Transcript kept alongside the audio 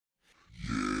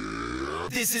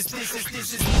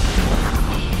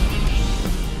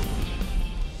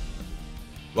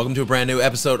Welcome to a brand new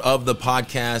episode of the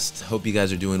podcast. Hope you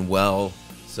guys are doing well.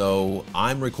 So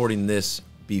I'm recording this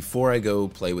before I go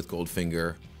play with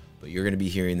Goldfinger, but you're going to be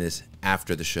hearing this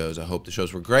after the shows. I hope the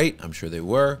shows were great. I'm sure they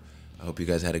were. I hope you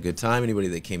guys had a good time. Anybody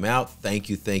that came out, thank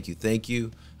you.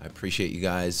 I appreciate you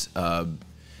guys.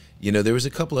 You know, there was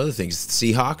a couple other things.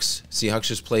 Seahawks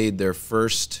just played their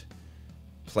first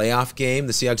playoff game.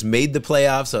 The Seahawks made the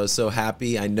playoffs. I was so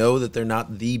happy. I know that they're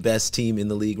not the best team in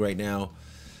the league right now.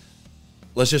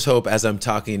 Let's just hope, as I'm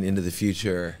talking into the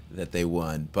future, that they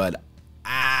won. But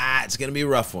it's going to be a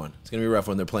rough one. It's going to be a rough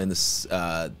one. They're playing the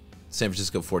San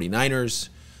Francisco 49ers,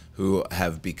 who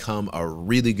have become a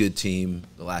really good team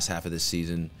the last half of this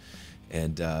season.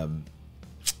 And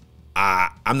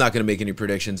I'm not going to make any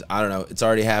predictions. I don't know. It's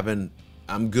already happened.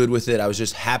 I'm good with it. I was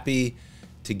just happy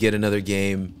to get another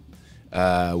game,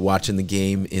 watching the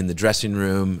game in the dressing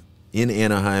room in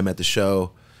Anaheim at the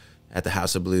show at the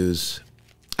House of Blues.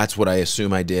 That's what I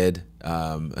assume I did,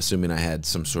 assuming I had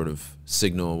some sort of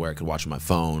signal where I could watch on my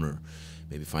phone or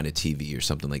maybe find a TV or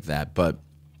something like that. But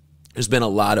there's been a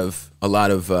lot of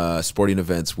sporting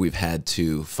events we've had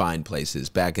to find places.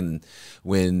 Back in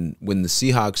when the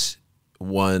Seahawks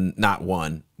went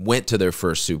to their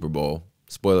first Super Bowl.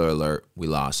 Spoiler alert, we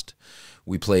lost.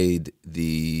 We played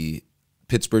the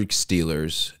Pittsburgh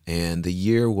Steelers, and the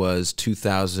year was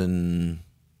 2000.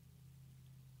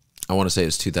 I want to say it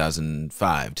was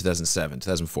 2005, 2007,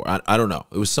 2004. I don't know.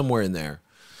 It was somewhere in there.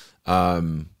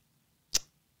 I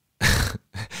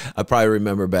probably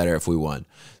remember better if we won.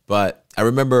 But I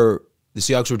remember the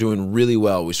Seahawks were doing really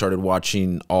well. We started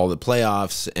watching all the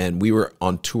playoffs, and we were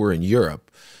on tour in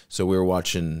Europe. So we were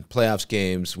watching playoffs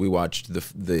games. We watched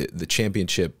the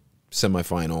championship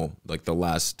semifinal, like the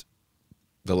last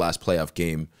playoff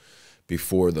game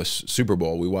before the Super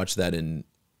Bowl. We watched that in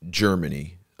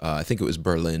Germany. I think it was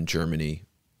Berlin, Germany.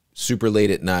 Super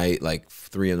late at night, like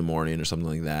 3 in the morning or something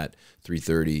like that,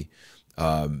 3:30.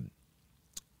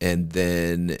 And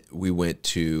then we went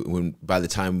to, by the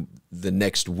time the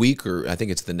next week, or I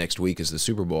think it's the next week is the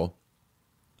Super Bowl,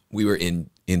 we were in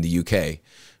the UK.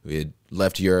 We had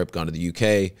left Europe, gone to the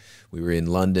UK. We were in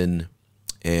London,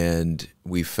 and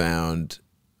we found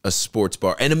a sports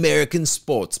bar, an American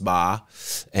sports bar,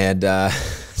 and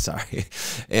sorry,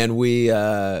 and we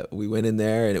went in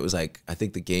there, and it was like, I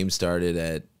think the game started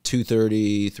at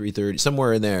 2:30, 3:30,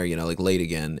 somewhere in there, you know, like late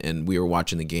again, and we were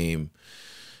watching the game,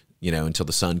 you know, until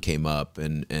the sun came up,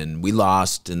 and we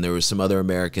lost, and there was some other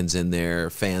Americans in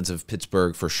there, fans of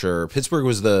Pittsburgh for sure. Pittsburgh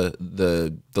was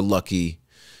the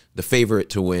favorite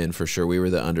to win for sure. We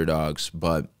were the underdogs,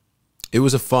 but it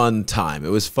was a fun time. It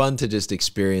was fun to just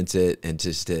experience it and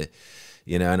just to,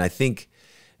 you know, and I think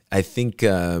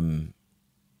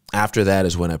after that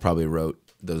is when I probably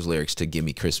wrote those lyrics to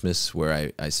Gimme Christmas,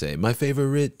 where I say, my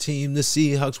favorite team, the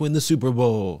Seahawks, win the Super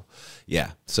Bowl.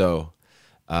 Yeah, so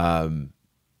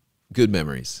good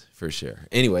memories for sure.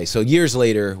 Anyway, so years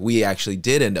later, we actually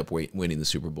did end up winning the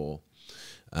Super Bowl.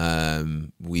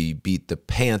 We beat the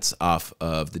pants off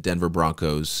of the Denver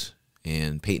Broncos,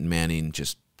 and Peyton Manning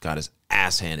just got his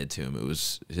ass handed to him. It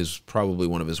was probably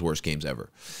one of his worst games ever.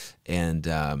 And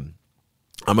I'm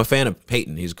a fan of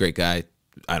Peyton. He's a great guy.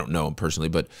 I don't know him personally,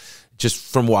 but just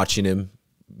from watching him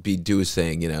do his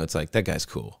thing, you know, it's like, that guy's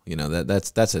cool. You know,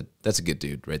 that's a good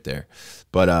dude right there.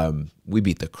 But we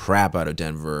beat the crap out of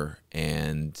Denver,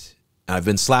 and I've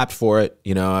been slapped for it.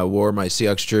 You know, I wore my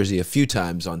Seahawks jersey a few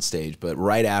times on stage, but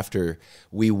right after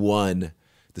we won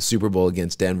the Super Bowl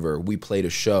against Denver, we played a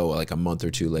show like a month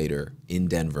or two later in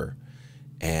Denver,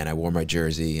 and I wore my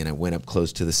jersey, and I went up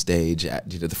close to the stage,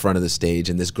 to the front of the stage,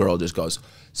 and this girl just goes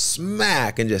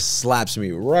smack and just slaps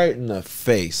me right in the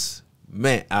face.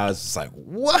 Man, I was just like,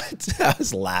 what? I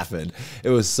was laughing. It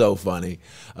was so funny.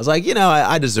 I was like, you know,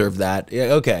 I deserve that.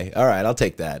 Yeah, okay, all right, I'll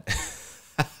take that.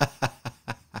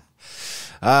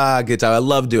 Good time. I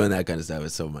love doing that kind of stuff.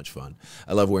 It's so much fun.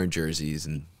 I love wearing jerseys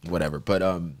and whatever. But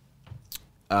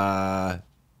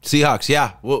Seahawks,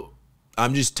 yeah. Well,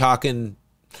 I'm just talking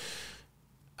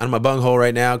out of my bunghole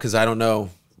right now because I don't know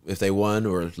if they won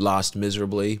or lost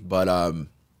miserably. But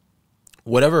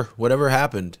whatever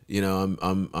happened, you know,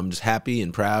 I'm just happy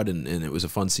and proud, and it was a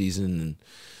fun season, and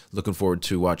looking forward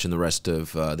to watching the rest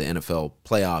of the NFL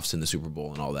playoffs and the Super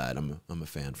Bowl and all that. I'm a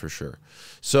fan for sure.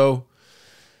 So,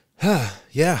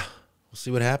 yeah, we'll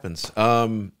see what happens.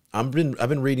 I've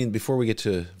been reading, before we get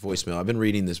to voicemail, I've been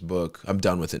reading this book. I'm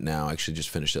done with it now. I actually just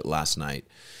finished it last night,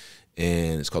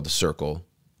 and it's called The Circle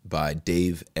by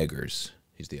Dave Eggers.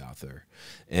 He's the author.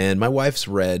 And my wife's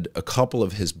read a couple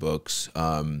of his books,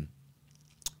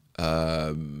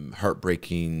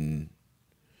 Heartbreaking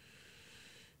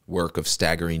work of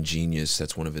Staggering Genius.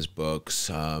 That's one of his books.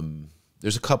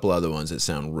 There's a couple other ones that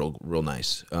sound real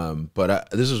nice. But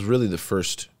this was really the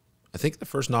first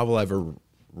novel I ever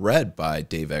read by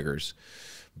Dave Eggers.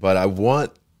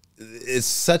 But it's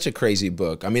such a crazy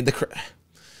book. I mean,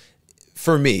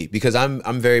 for me, because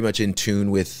I'm very much in tune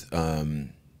with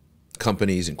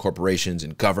companies and corporations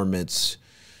and governments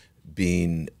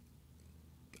being,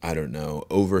 I don't know,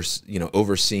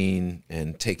 overseen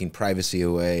and taking privacy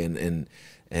away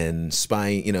and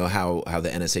spying, you know, how the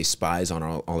NSA spies on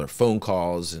all their phone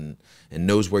calls and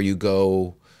knows where you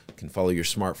go, can follow your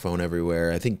smartphone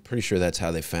everywhere. Pretty sure that's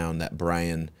how they found that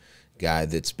Brian guy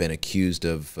that's been accused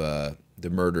of the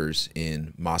murders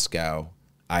in Moscow,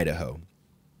 Idaho.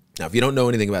 Now, if you don't know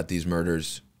anything about these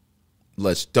murders,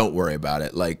 don't worry about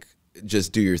it. Like,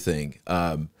 just do your thing.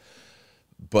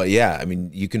 But yeah, I mean,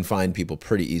 you can find people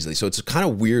pretty easily. So it's kind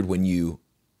of weird when you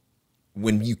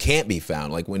can't be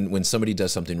found. Like when somebody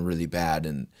does something really bad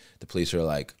and the police are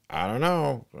like, I don't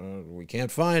know, we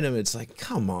can't find him. It's like,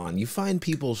 come on, you find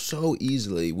people so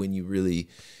easily when you really,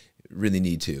 really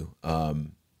need to.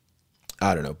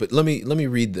 I don't know, but let me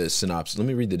read the synopsis. Let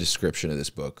me read the description of this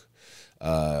book.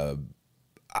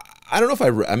 I don't know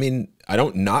if I mean, I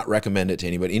don't not recommend it to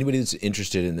anybody. Anybody that's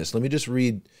interested in this, let me just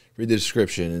read the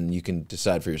description and you can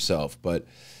decide for yourself. But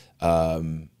all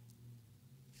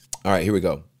right, here we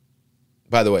go.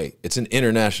 By the way, it's an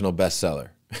international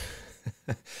bestseller.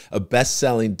 A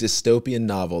best-selling dystopian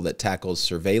novel that tackles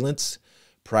surveillance,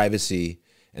 privacy,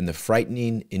 and the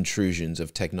frightening intrusions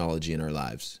of technology in our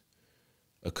lives.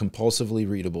 A compulsively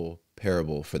readable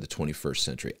parable for the 21st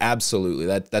century. Absolutely.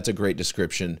 That's a great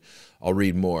description. I'll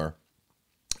read more.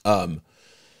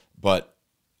 But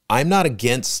I'm not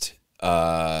against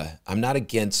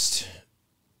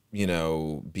you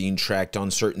know, being tracked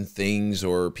on certain things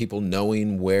or people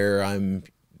knowing where I'm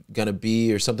going to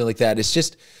be or something like that. It's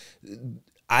just,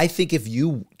 I think if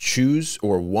you choose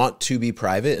or want to be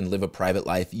private and live a private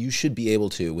life, you should be able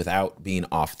to without being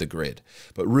off the grid.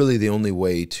 But really the only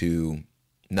way to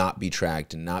not be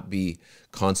tracked and not be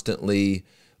constantly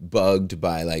bugged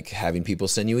by like having people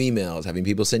send you emails, having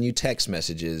people send you text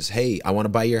messages. Hey, I want to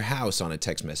buy your house on a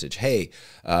text message. Hey,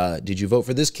 did you vote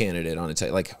for this candidate on a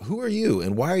text? Like, who are you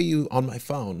and why are you on my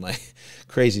phone? Like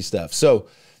crazy stuff. So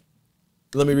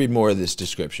let me read more of this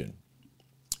description.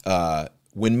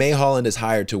 When May Holland is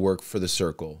hired to work for The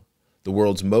Circle, the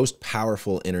world's most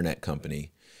powerful internet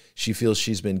company, she feels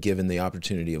she's been given the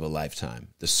opportunity of a lifetime.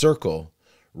 The Circle,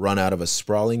 run out of a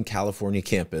sprawling California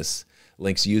campus,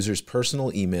 links users'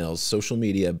 personal emails, social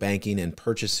media, banking, and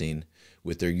purchasing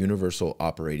with their universal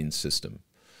operating system,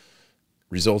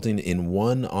 resulting in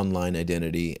one online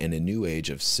identity and a new age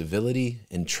of civility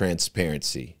and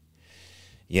transparency.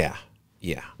 Yeah.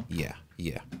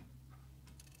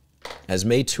 As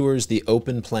May tours the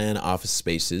open plan office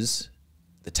spaces,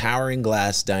 the towering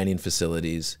glass dining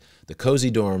facilities, the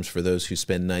cozy dorms for those who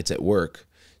spend nights at work,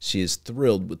 she is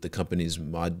thrilled with the company's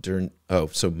modernity.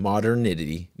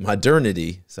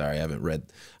 Sorry, I don't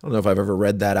know if I've ever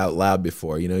read that out loud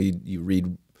before. You know, you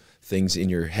read things in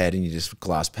your head and you just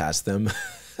gloss past them.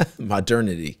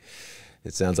 Modernity.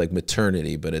 It sounds like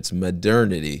maternity, but it's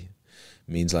modernity.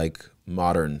 It means like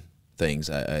modern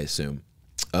things, I assume.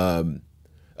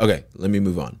 Okay, let me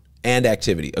move on. And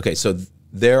activity. Okay, so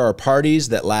there are parties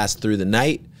that last through the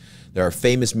night. There are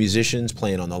famous musicians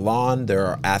playing on the lawn. There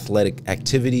are athletic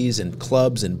activities and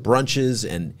clubs and brunches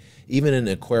and even an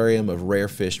aquarium of rare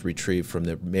fish retrieved from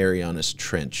the Marianas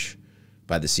Trench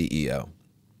by the CEO.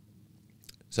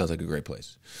 Sounds like a great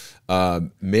place.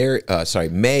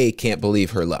 May can't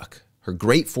believe her luck. Her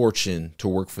great fortune to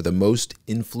work for the most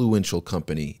influential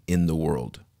company in the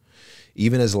world.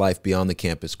 Even as life beyond the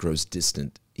campus grows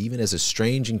distant, even as a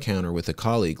strange encounter with a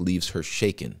colleague leaves her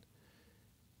shaken,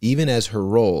 even as her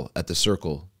role at the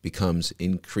Circle becomes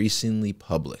increasingly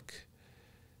public.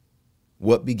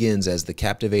 What begins as the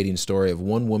captivating story of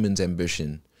one woman's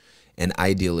ambition and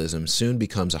idealism soon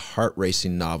becomes a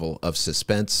heart-racing novel of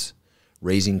suspense,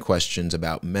 raising questions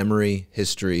about memory,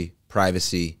 history,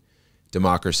 privacy,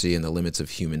 democracy, and the limits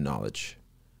of human knowledge.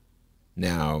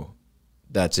 Now,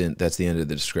 that's the end of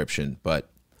the description, but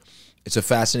it's a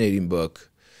fascinating book.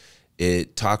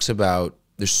 It talks about,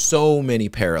 there's so many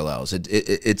parallels.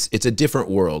 It's a different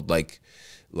world. Like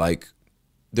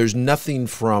there's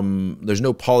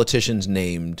no politicians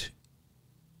named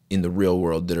in the real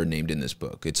world that are named in this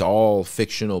book. It's all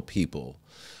fictional people,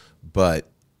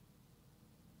 but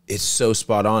it's so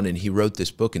spot on. And he wrote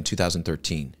this book in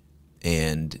 2013.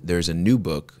 And there's a new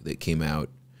book that came out,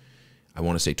 I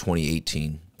want to say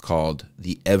 2018, called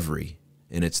The Every,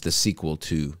 and it's the sequel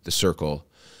to The Circle.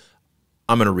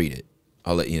 I'm going to read it.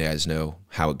 I'll let you guys know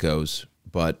how it goes.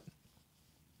 But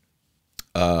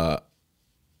the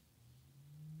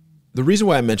reason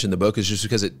why I mentioned the book is just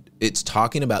because it's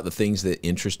talking about the things that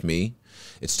interest me.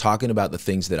 It's talking about the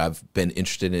things that I've been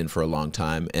interested in for a long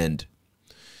time. And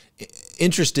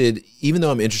interested, even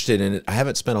though I'm interested in it, I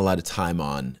haven't spent a lot of time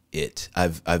on it.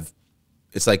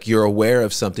 It's like you're aware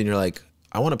of something, you're like,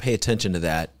 I want to pay attention to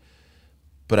that,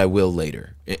 but I will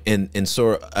later. And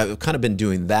so I've kind of been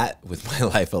doing that with my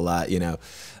life a lot, you know.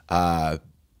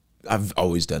 I've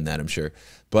always done that, I'm sure.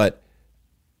 But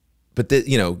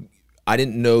you know, I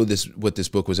didn't know what this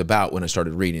book was about when I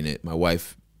started reading it. My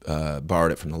wife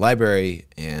borrowed it from the library,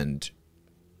 and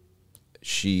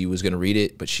she was going to read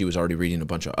it, but she was already reading a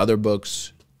bunch of other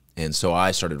books. And so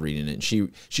I started reading it, and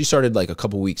she started like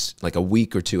a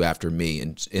week or two after me,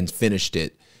 and finished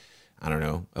it, I don't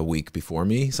know, a week before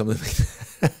me, something like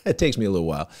that. It takes me a little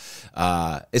while.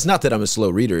 It's not that I'm a slow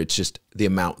reader. It's just the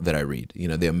amount that I read, you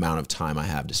know, the amount of time I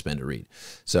have to spend to read.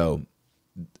 So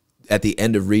at the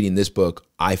end of reading this book,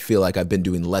 I feel like I've been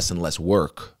doing less and less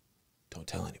work. Don't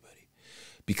tell anybody.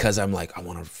 Because I'm like, I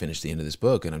want to finish the end of this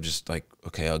book. And I'm just like,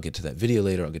 okay, I'll get to that video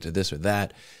later. I'll get to this or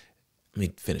that. Let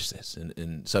me finish this.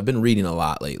 And so I've been reading a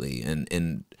lot lately.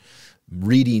 And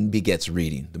reading begets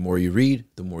reading. The more you read,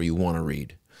 the more you want to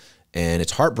read. And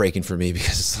it's heartbreaking for me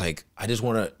because it's like,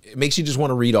 it makes you just want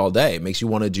to read all day. It makes you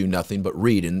want to do nothing but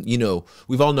read. And, you know,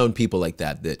 we've all known people like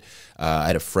that, I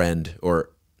had a friend, or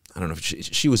I don't know if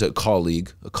she was a colleague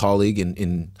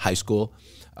in high school.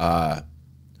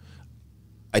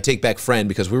 I take back friend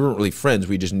because we weren't really friends.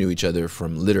 We just knew each other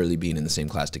from literally being in the same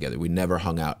class together. We never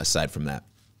hung out aside from that.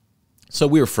 So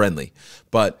we were friendly.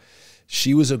 But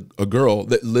she was a girl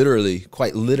that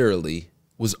quite literally,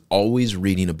 was always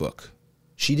reading a book.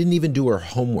 She didn't even do her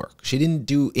homework. She didn't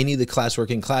do any of the classwork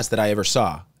in class that I ever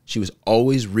saw. She was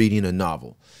always reading a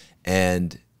novel.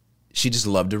 And she just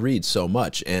loved to read so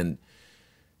much. And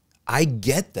I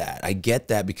get that. I get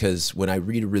that because when I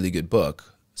read a really good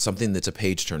book, something that's a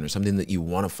page turner, something that you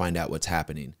want to find out what's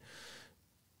happening,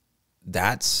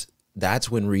 that's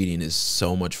when reading is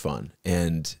so much fun.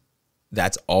 And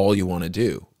that's all you want to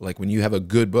do. Like when you have a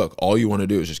good book, all you want to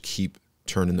do is just keep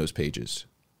turning those pages.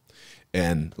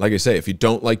 And like I say, if you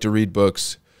don't like to read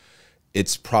books,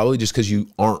 it's probably just because you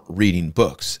aren't reading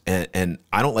books. And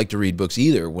I don't like to read books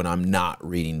either when I'm not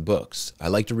reading books. I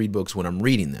like to read books when I'm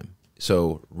reading them.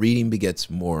 So reading begets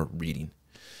more reading.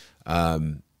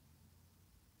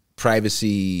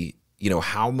 Privacy, you know,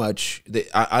 how much,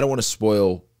 I don't want to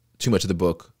spoil too much of the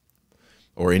book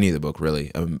or any of the book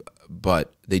really.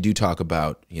 But they do talk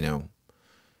about, you know,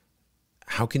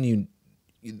 how can you,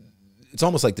 it's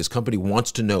almost like this company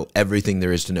wants to know everything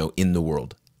there is to know in the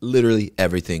world, literally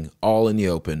everything, all in the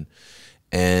open.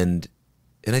 And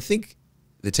I think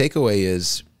the takeaway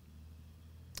is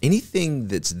anything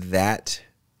that's that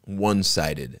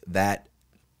one-sided, that,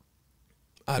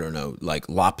 I don't know, like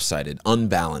lopsided,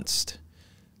 unbalanced,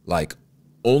 like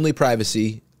only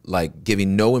privacy, like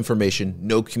giving no information,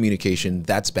 no communication,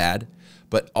 that's bad.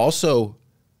 But also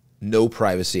no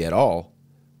privacy at all,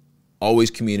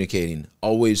 always communicating,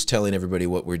 always telling everybody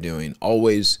what we're doing,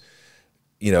 always,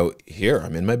 you know, here,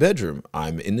 I'm in my bedroom,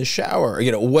 I'm in the shower,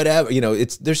 you know, whatever, you know,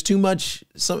 there's too much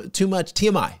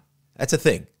TMI. That's a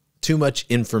thing. Too much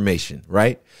information,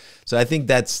 right? So I think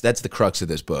that's the crux of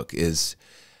this book, is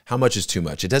how much is too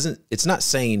much. It's not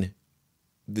saying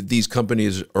that these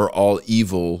companies are all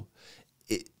evil.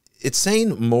 It's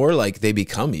saying more like they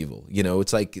become evil. You know,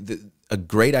 it's like a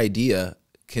great idea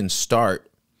can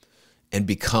start and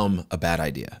become a bad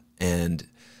idea. And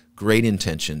great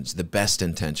intentions, the best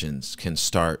intentions, can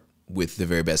start with the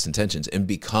very best intentions and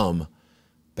become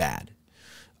bad.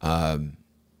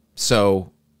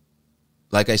 So,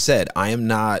 like I said,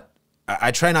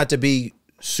 I try not to be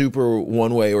super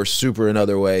one way or super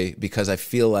another way, because I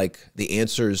feel like the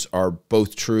answers are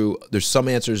both true. There's some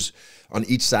answers on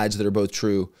each side that are both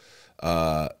true.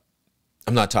 I'm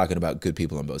not talking about good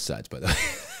people on both sides, by the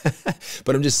way.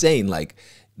 But I'm just saying, like,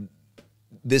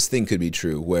 this thing could be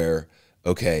true where,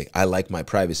 okay, I like my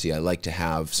privacy. I like to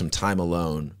have some time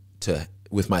alone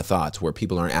with my thoughts, where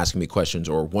people aren't asking me questions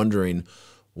or wondering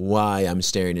why I'm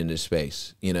staring into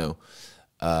space, you know.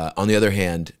 On the other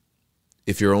hand,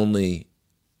 if you're only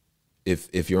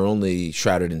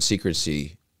shrouded in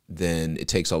secrecy, then it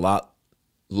takes a lot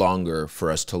longer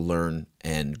for us to learn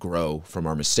and grow from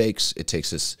our mistakes. It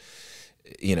takes us,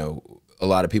 you know, a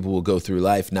lot of people will go through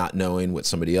life not knowing what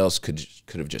somebody else could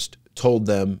have just told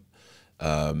them.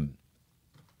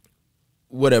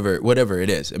 Whatever it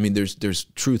is. I mean, there's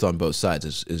truth on both sides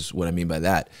is what I mean by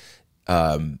that.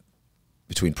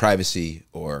 Between privacy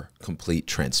or complete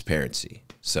transparency.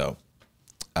 So,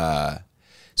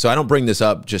 So I don't bring this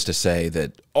up just to say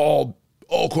that all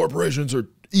corporations are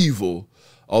evil,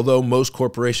 although most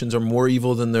corporations are more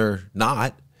evil than they're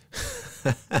not.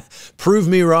 Prove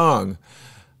me wrong.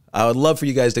 I would love for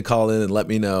you guys to call in and let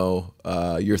me know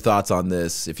your thoughts on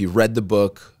this. If you've read the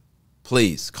book,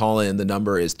 please call in. The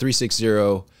number is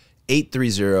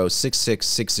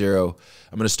 360-830-6660.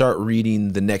 I'm going to start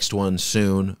reading the next one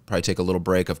soon. Probably take a little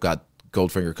break. I've got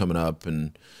Goldfinger coming up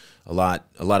and a lot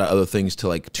of other things to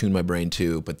like tune my brain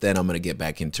to. But then I'm going to get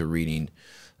back into reading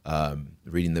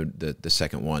the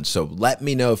second one. So let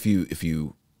me know if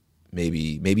you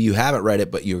maybe you haven't read it,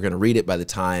 but you're going to read it by the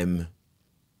time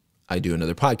I do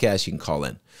another podcast. You can call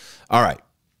in. All right.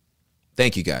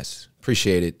 Thank you guys.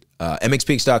 Appreciate it.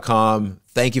 MXPX.com.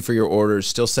 Thank you for your orders.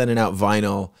 Still sending out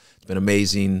vinyl. It's been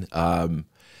amazing. And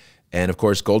of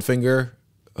course, Goldfinger,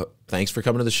 thanks for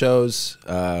coming to the shows.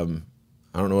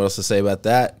 I don't know what else to say about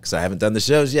that because I haven't done the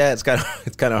shows yet. It's kind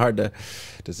of hard to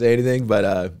say anything,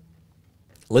 but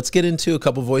let's get into a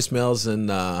couple voicemails and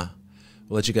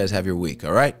we'll let you guys have your week.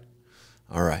 All right?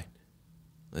 All right.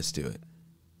 Let's do it.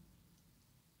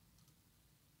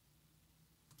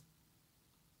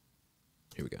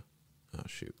 Here we go. Oh,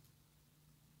 shoot.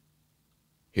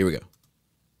 Here we go.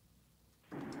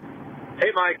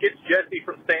 Hey, Mike, it's Jesse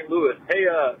from St. Louis. Hey,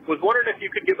 was wondering if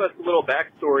you could give us a little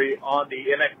backstory on the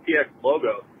MXPX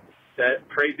logo. That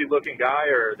crazy-looking guy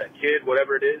or that kid,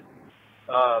 whatever it is.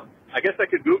 I guess I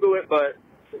could Google it, but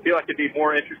I feel like it'd be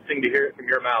more interesting to hear it from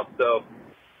your mouth. So,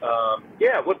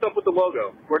 yeah, what's up with the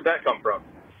logo? Where'd that come from?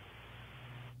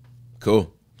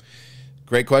 Cool.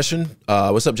 Great question.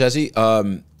 What's up, Jesse?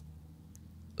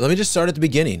 Let me just start at the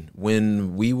beginning.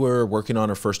 When we were working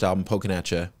on our first album, Poking At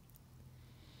Ya,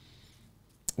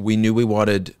 we knew we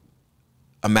wanted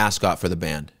a mascot for the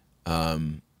band.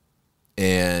 And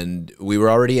we were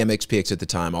already MXPX at the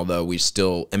time, although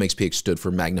MXPX stood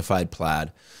for Magnified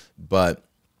Plaid. But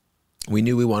we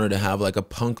knew we wanted to have like a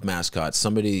punk mascot,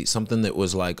 something that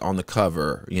was like on the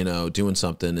cover, you know, doing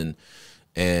something.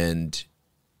 And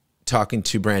talking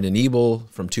to Brandon Ebel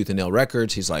from Tooth and Nail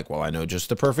Records, he's like, well, I know just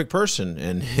the perfect person.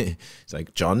 And he's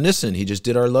like, John Nissen, he just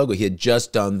did our logo. He had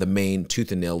just done the main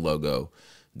Tooth and Nail logo.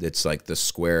 That's like the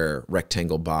square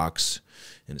rectangle box,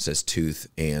 and it says Tooth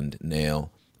and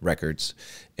Nail Records.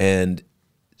 And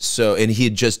he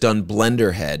had just done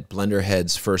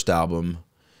Blenderhead's first album,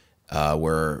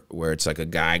 where it's like a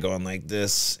guy going like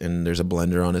this, and there's a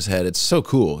blender on his head. It's so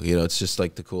cool, you know. It's just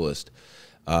like the coolest.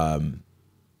 And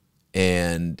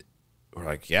we're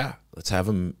like, yeah, let's have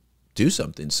him do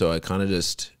something. So I kind of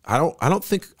just, I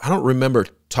don't remember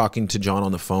talking to John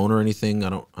on the phone or anything. I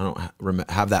don't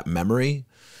have that memory.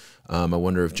 I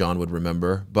wonder if John would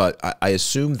remember, but I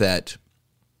assume that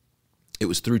it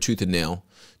was through Tooth and Nail.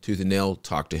 Tooth and Nail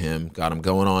talked to him, got him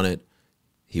going on it.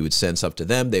 He would send stuff to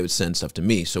them. They would send stuff to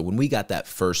me. So when we got that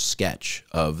first sketch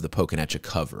of the Poking At Ya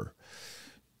cover,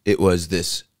 it was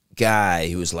this guy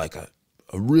who was like a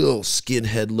real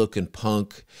skinhead looking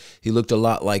punk. He looked a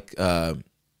lot like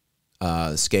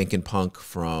Skankin' Punk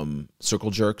from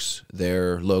Circle Jerks,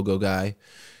 their logo guy.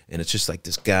 And it's just like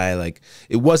this guy, like,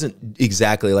 it wasn't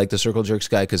exactly like the Circle Jerks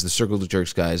guy, because the Circle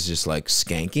Jerks guy is just like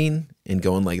skanking and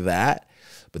going like that.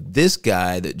 But this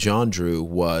guy that John drew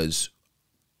was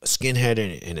a skinhead,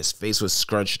 and his face was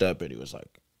scrunched up, and he was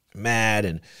like mad,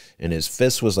 and his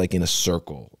fist was like in a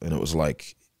circle, and it was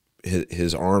like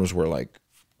his arms were like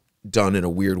done in a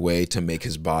weird way to make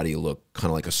his body look kind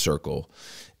of like a circle.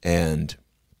 And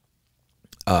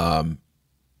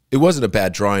it wasn't a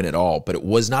bad drawing at all, but it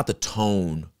was not the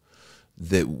tone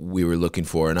that we were looking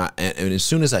for. And as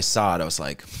soon as I saw it, I was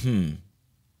like, you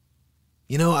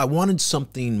know, I wanted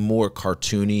something more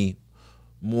cartoony,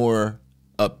 more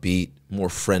upbeat, more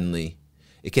friendly.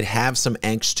 It could have some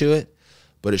angst to it,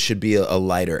 but it should be a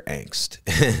lighter angst.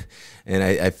 And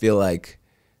I feel like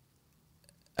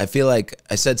I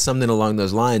said something along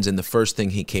those lines, and the first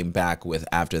thing he came back with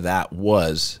after that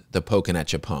was the Poking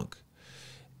At Ya Punk.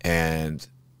 And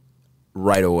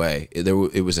right away,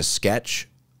 it was a sketch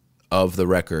of the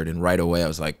record, and right away I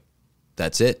was like,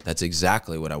 that's it. That's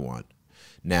exactly what I want.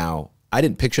 Now, I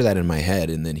didn't picture that in my head,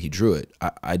 and then he drew it.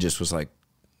 I just was like,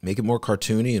 make it more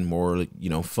cartoony and more, you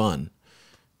know, fun.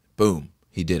 Boom,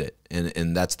 he did it.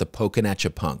 And that's the Poking At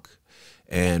Ya Punk.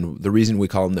 And the reason we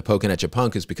call him the Poking At Ya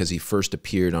Punk is because he first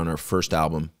appeared on our first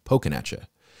album, Poking At Ya.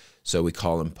 So we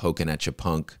call him Poking At Ya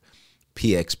Punk,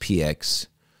 PXPX,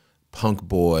 Punk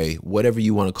Boy, whatever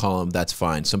you want to call him, that's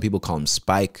fine. Some people call him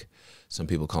Spike. Some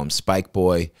people call him Spike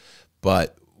Boy.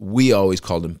 But we always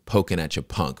called him Poking At Ya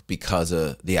Punk because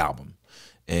of the album.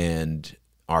 And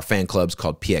our fan club's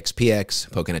called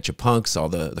PXPX, Poking At Ya Punks. All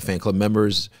the fan club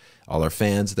members, all our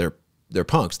fans, they're they're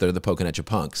punks. They're the Poconecha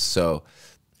punks. So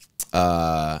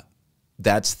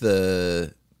that's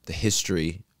the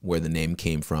history where the name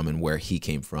came from and where he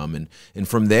came from. And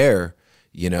from there,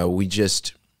 you know, we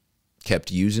just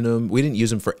kept using them. We didn't use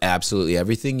them for absolutely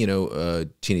everything, you know,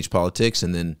 Teenage Politics,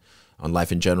 and then on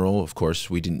Life in General, of course,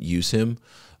 we didn't use him.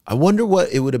 I wonder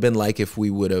what it would have been like if we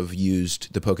would have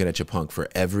used the Poconecha Punk for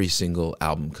every single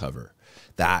album cover.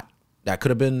 That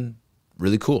could have been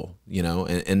really cool, you know,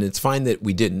 and it's fine that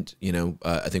we didn't, you know.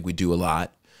 I think we do a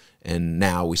lot, and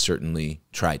now we certainly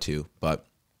try to, but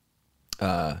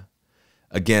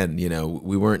again, you know,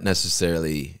 we weren't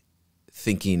necessarily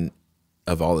thinking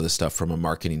of all of this stuff from a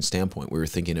marketing standpoint. We were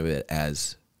thinking of it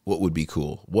as what would be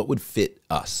cool, what would fit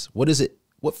us,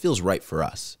 what feels right for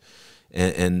us,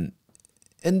 and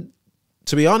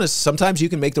to be honest, sometimes you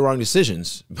can make the wrong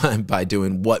decisions by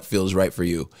doing what feels right for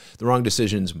you. The wrong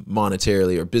decisions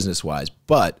monetarily or business-wise.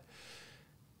 But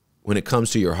when it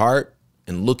comes to your heart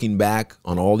and looking back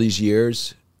on all these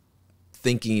years,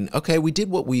 thinking, okay, we did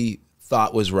what we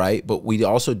thought was right, but we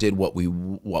also did what we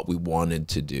wanted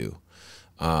to do.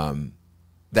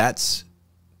 That's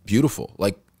beautiful.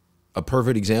 Like a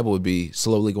perfect example would be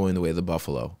Slowly Going the Way of the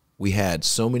Buffalo. We had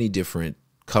so many different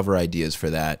cover ideas for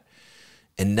that,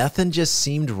 and nothing just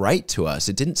seemed right to us.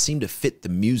 It didn't seem to fit the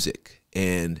music.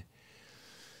 And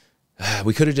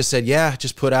we could have just said, yeah,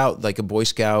 just put out like a Boy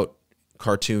Scout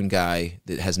cartoon guy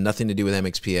that has nothing to do with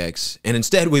MXPX. And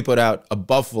instead we put out a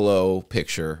buffalo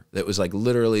picture that was like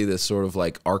literally this sort of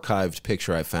like archived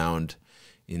picture I found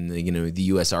in the, you know, the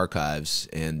US archives,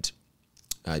 and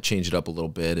changed it up a little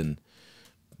bit, and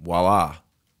voila,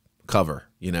 cover.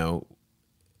 You know,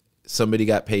 somebody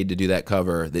got paid to do that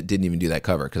cover that didn't even do that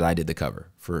cover, because I did the cover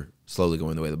for Slowly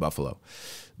Going the Way of the Buffalo.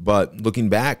 But looking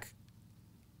back,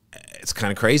 it's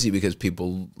kind of crazy because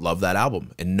people love that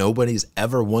album, and nobody's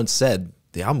ever once said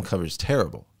the album cover is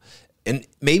terrible. And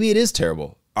maybe it is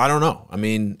terrible. I don't know. I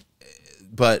mean,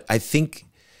 but I think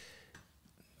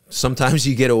sometimes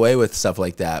you get away with stuff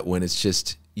like that when it's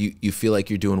just you feel like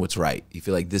you're doing what's right. You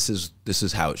feel like this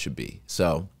is how it should be.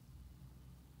 So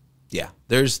yeah,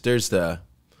 there's the.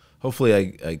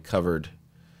 Hopefully I covered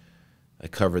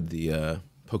the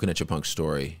Poconecha Punk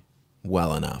story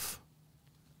well enough.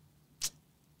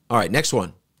 All right, next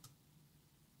one.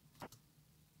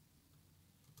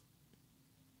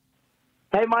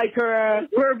 Hey, Mike Herrera.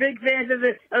 We're big fans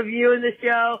of you and the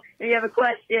show, and you have a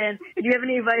question. Do you have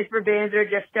any advice for bands that are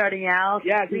just starting out?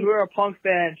 Yeah, because we're a punk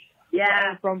band. Yeah.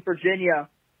 I'm from Virginia,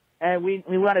 and we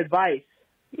want advice.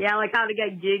 Yeah, like how to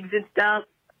get gigs and stuff.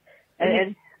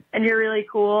 And you're really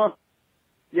cool.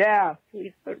 Yeah.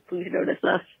 Please notice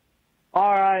us.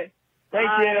 All right. Thank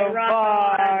you.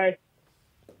 Bye.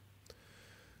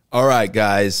 All right,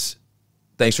 guys.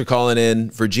 Thanks for calling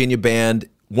in. Virginia band.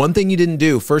 One thing you didn't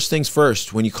do, first things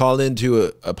first, when you called into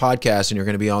a podcast and you're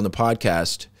going to be on the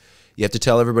podcast, you have to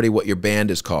tell everybody what your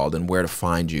band is called and where to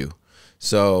find you.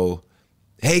 So,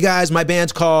 hey guys, my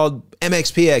band's called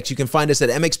MXPX. You can find us at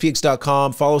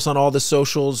mxpx.com. Follow us on all the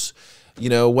socials, you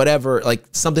know, whatever, like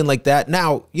something like that.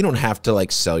 Now, you don't have to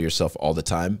like sell yourself all the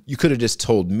time. You could have just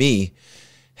told me,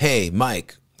 hey,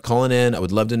 Mike, calling in. I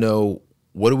would love to know,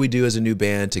 what do we do as a new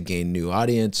band to gain new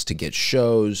audience, to get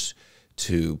shows,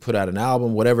 to put out an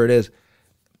album, whatever it is.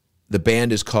 The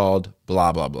band is called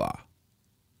blah, blah, blah.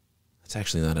 That's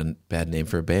actually not a bad name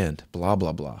for a band. Blah,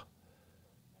 blah, blah.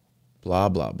 Blah,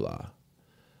 blah, blah.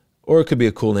 Or it could be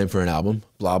a cool name for an album.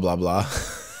 Blah, blah, blah.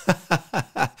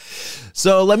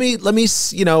 So let me,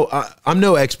 you know, I'm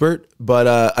no expert, but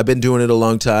I've been doing it a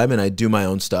long time and I do my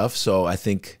own stuff. So I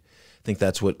think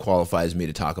that's what qualifies me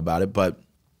to talk about it. But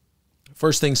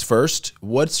first things first,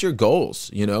 what's your goals?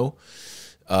 You know,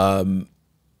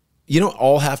 you don't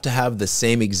all have to have the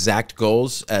same exact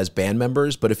goals as band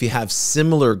members, but if you have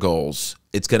similar goals,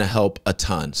 it's going to help a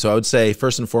ton. So I would say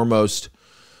first and foremost,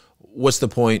 what's the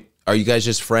point? Are you guys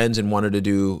just friends and wanted to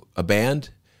do a band?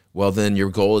 Well, then your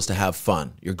goal is to have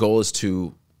fun. Your goal is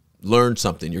to learn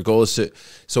something. Your goal is to,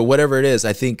 so whatever it is,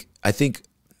 I think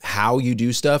how you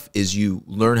do stuff is you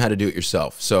learn how to do it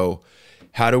yourself. So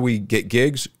how do we get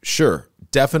gigs? Sure.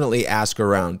 Definitely ask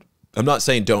around. I'm not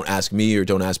saying don't ask me or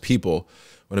don't ask people.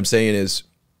 What I'm saying is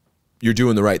you're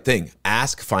doing the right thing.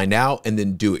 Ask, find out, and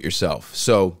then do it yourself.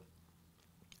 So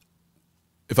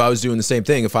if I was doing the same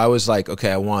thing, if I was like,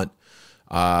 okay, I want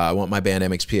my band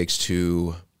MXPX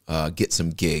to get some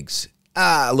gigs.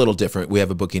 A little different. We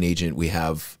have a booking agent. We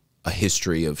have a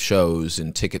history of shows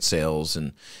and ticket sales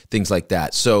and things like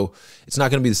that. So it's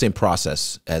not going to be the same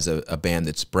process as a band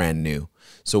that's brand new.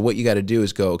 So what you got to do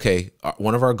is go, okay,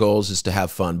 one of our goals is to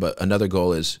have fun, but another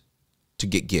goal is to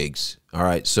get gigs. All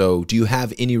right. So do you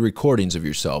have any recordings of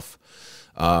yourself?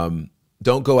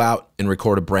 don't go out and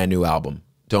record a brand new album.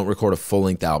 Don't record a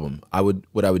full-length album.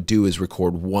 What I would do is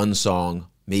record one song,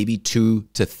 maybe 2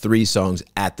 to 3 songs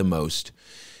at the most.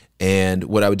 And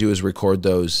what I would do is record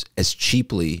those as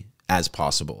cheaply as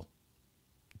possible.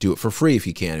 Do it for free if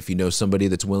you can. If you know somebody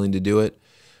that's willing to do it,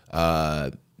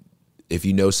 if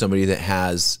you know somebody that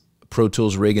has a Pro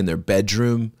Tools rig in their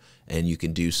bedroom and you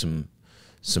can do some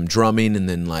drumming and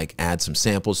then like add some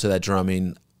samples to that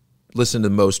drumming. Listen to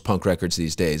most punk records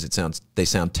these days. They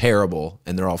sound terrible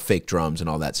and they're all fake drums and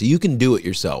all that. So you can do it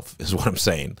yourself is what I'm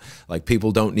saying. Like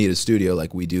people don't need a studio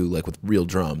like we do, like with real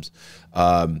drums.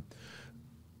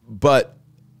 But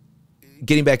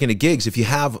getting back into gigs, if you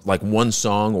have like one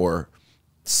song or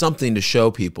something to show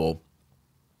people,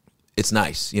 it's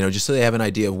nice, you know, just so they have an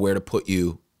idea of where to put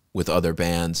you with other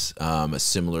bands, a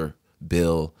similar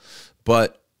bill.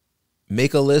 But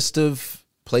make a list of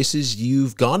places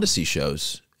you've gone to see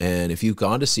shows. And if you've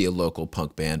gone to see a local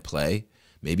punk band play,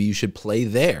 maybe you should play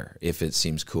there if it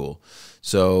seems cool.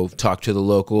 So talk to the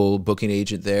local booking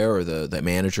agent there or the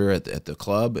manager at the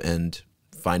club and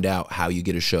find out how you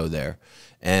get a show there.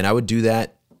 And I would do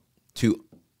that to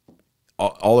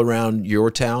all around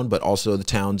your town, but also the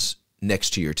towns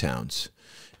next to your towns.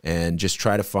 And just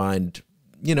try to find,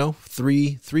 you know,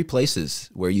 three places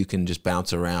where you can just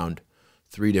bounce around,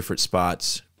 3 different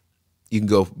spots. You can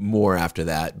go more after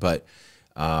that, but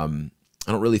I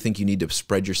don't really think you need to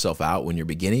spread yourself out when you're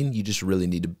beginning. You just really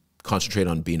need to concentrate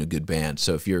on being a good band.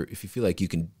 So if you feel like you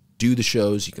can do the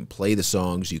shows, you can play the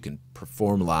songs, you can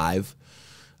perform live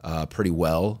pretty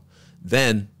well,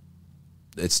 then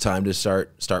it's time to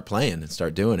start playing and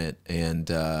start doing it. And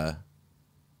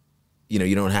you know,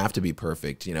 you don't have to be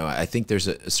perfect. You know, I think there's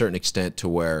a certain extent to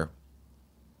where,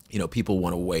 you know, people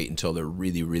want to wait until they're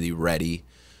really, really ready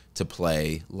to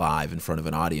play live in front of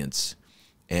an audience.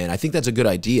 And I think that's a good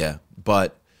idea,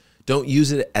 but don't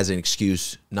use it as an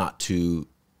excuse not to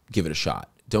give it a shot.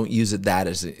 Don't use that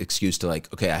as an excuse to like,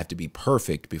 okay, I have to be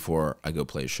perfect before I go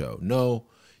play a show. No,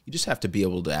 you just have to be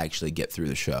able to actually get through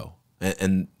the show.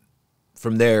 And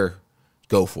from there,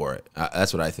 go for it.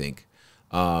 That's what I think.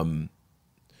 And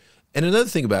another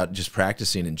thing about just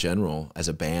practicing in general as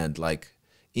a band, like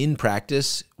in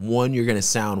practice, one, you're going to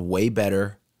sound way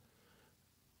better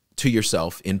to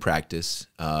yourself in practice.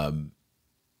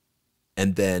 And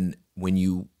then when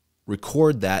you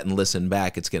record that and listen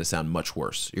back, it's going to sound much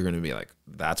worse. You're going to be like,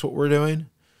 that's what we're doing?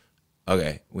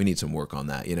 Okay, we need some work on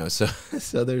that, you know? So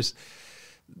there's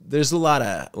a lot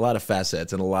of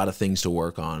facets and a lot of things to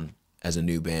work on as a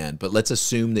new band. But let's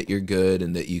assume that you're good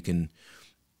and that you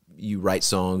write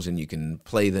songs and you can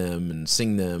play them and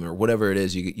sing them or whatever it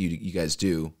is you guys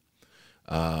do.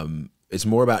 It's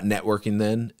more about networking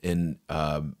then and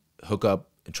hook up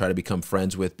and try to become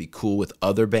friends with, be cool with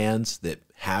other bands that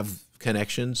have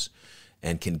connections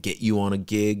and can get you on a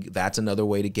gig. That's another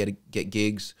way to get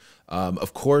gigs.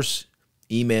 Of course,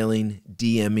 emailing,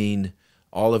 DMing,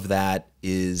 all of that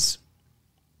it's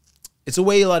a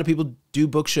way a lot of people do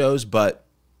book shows, but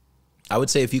I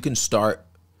would say if you can start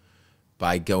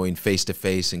by going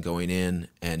face-to-face and going in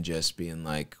and just being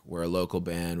like, we're a local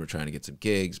band, we're trying to get some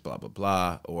gigs, blah, blah,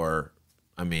 blah. Or,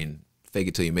 I mean, fake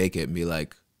it till you make it and be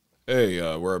like, hey,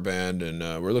 we're a band and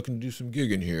we're looking to do some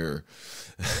gigging here.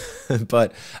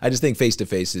 But I just think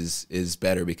face-to-face is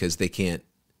better because they can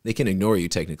ignore you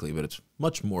technically, but it's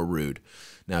much more rude.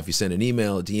 Now, if you send an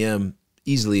email, a DM,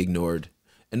 easily ignored.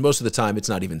 And most of the time, it's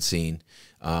not even seen.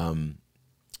 And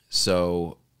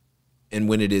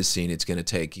when it is seen, it's going to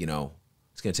take, you know,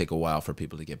 it's going to take a while for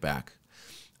people to get back.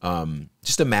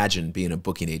 Just imagine being a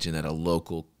booking agent at a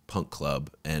local punk club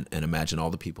and imagine all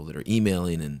the people that are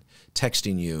emailing and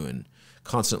texting you and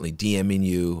constantly DMing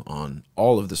you on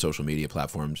all of the social media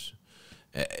platforms.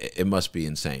 It must be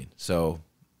insane. So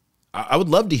I would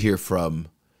love to hear from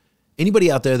anybody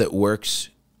out there that works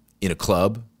in a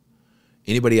club,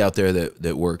 anybody out there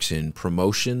that works in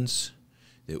promotions,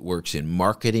 that works in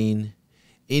marketing,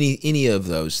 any of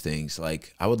those things.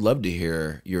 Like, I would love to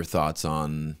hear your thoughts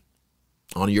on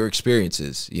your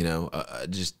experiences. You know,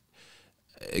 just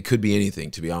it could be anything,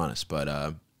 to be honest.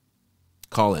 But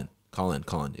call in.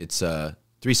 It's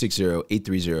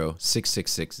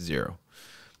 360-830-6660.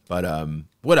 But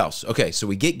what else? Okay, so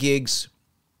we get gigs.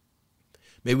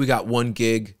 Maybe we got one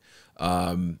gig.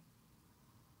 I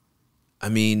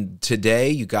mean, today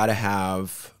you gotta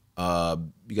have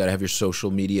your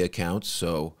social media accounts.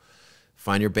 So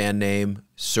find your band name,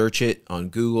 search it on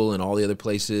Google and all the other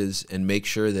places, and make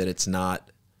sure that it's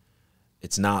not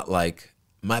like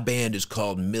my band is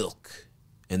called Milk,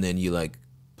 and then you like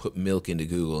put Milk into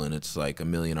Google and it's like a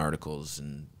million articles,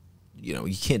 and you know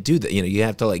you can't do that. You know, you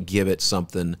have to like give it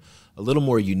something a little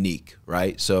more unique,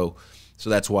 right? So So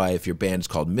that's why if your band is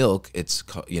called Milk, it's,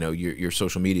 you know, your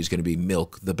social media is going to be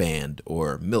Milk the Band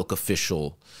or Milk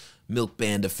Official, Milk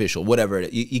Band Official, whatever.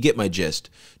 You get my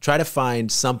gist. Try to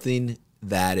find something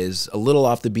that is a little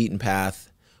off the beaten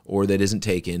path or that isn't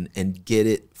taken, and get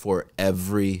it for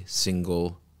every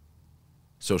single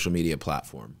social media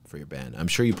platform for your band. I'm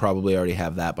sure you probably already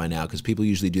have that by now, because people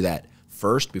usually do that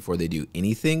first before they do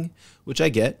anything, which I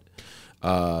get.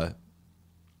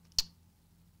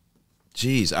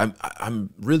 Geez,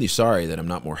 I'm really sorry that I'm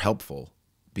not more helpful,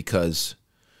 because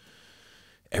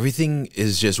everything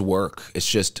is just work. It's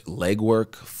just leg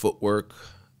work, footwork,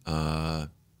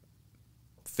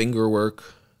 finger work,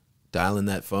 dialing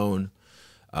that phone.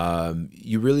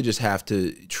 You really just have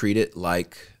to treat it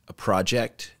like a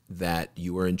project that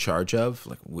you are in charge of,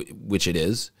 like which it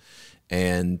is.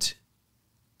 And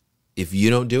if you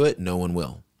don't do it, no one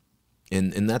will.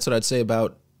 And that's what I'd say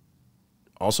about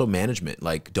also management.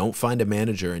 Like, don't find a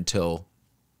manager until,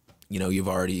 you know, you've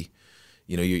already,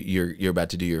 you know, you're about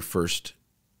to do your first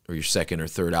or your second or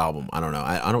third album. I don't know.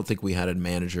 I don't think we had a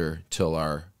manager till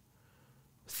our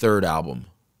third album.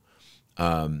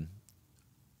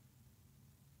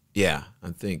 Yeah, I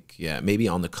think, yeah, maybe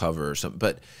on the cover or something.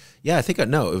 But yeah, I think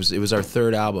no, it was our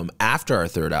third album. After our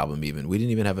third album, even, we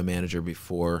didn't even have a manager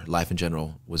before Life in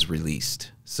General was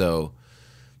released. So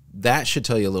that should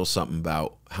tell you a little something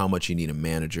about how much you need a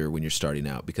manager when you're starting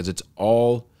out, because it's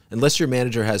all, unless your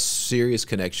manager has serious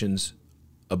connections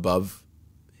above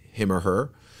him or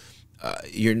her,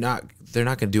 they're not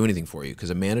going to do anything for you, because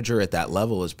a manager at that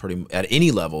level is at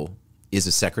any level is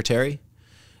a secretary.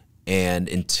 And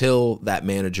until that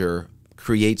manager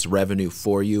creates revenue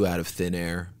for you out of thin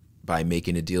air by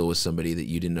making a deal with somebody that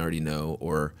you didn't already know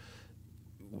or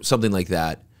something like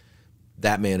that,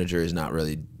 that manager is not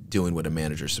really doing what a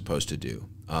manager is supposed to do.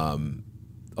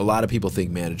 A lot of people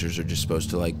think managers are just supposed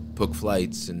to like book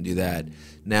flights and do that.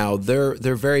 Now they're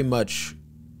very much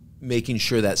making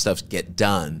sure that stuff get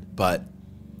done, but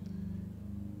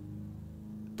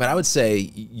I would say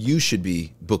you should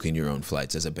be booking your own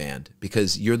flights as a band,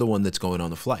 because you're the one that's going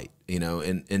on the flight, you know.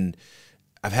 And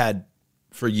I've had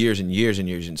for years and years and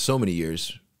years and so many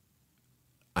years,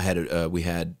 we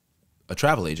had a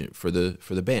travel agent for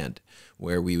the band,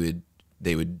 where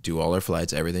they would do all our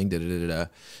flights, everything, da-da-da-da-da.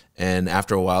 And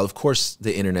after a while, of course,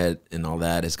 the internet and all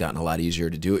that has gotten a lot easier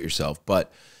to do it yourself.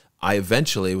 But I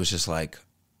eventually was just like,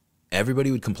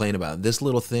 everybody would complain about this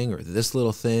little thing or this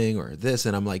little thing or this.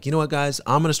 And I'm like, you know what, guys,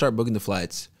 I'm going to start booking the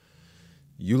flights.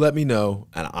 You let me know.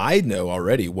 And I know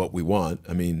already what we want.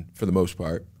 I mean, for the most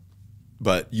part.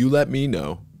 But you let me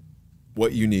know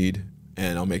what you need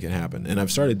and I'll make it happen. And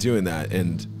I've started doing that.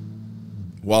 And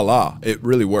voila, it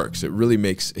really works. It really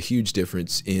makes a huge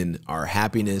difference in our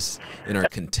happiness, in our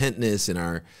contentness, in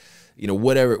our, you know,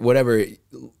 whatever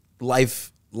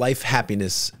life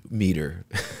happiness meter.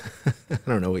 I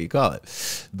don't know what you call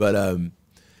it, but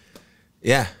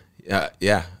yeah.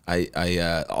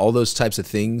 All those types of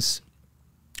things,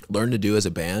 learn to do as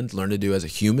a band, learn to do as a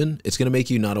human. It's going to make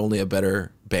you not only a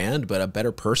better band, but a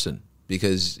better person,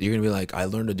 because you're going to be like, I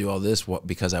learned to do all this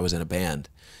because I was in a band.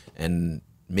 And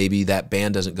maybe that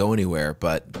band doesn't go anywhere,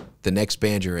 but the next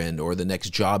band you're in, or the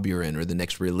next job you're in, or the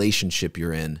next relationship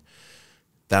you're in,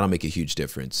 that'll make a huge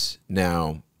difference.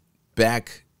 Now,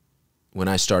 back when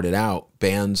I started out,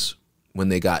 bands, when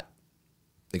they got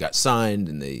signed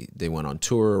and they went on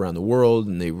tour around the world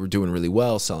and they were doing really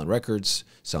well, selling records,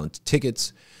 selling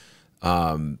tickets,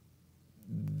 the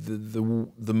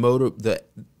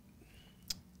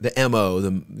MO,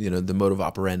 the mode of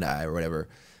operandi or whatever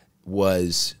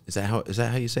was, is that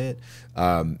how you say it?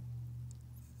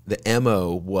 The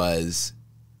MO was,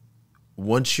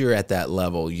 once you're at that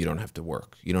level, you don't have to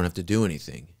work. You don't have to do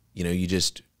anything. You know, you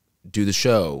just do the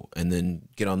show and then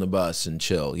get on the bus and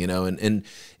chill, you know. And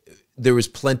there was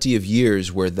plenty of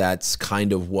years where that's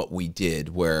kind of what we did,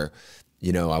 where,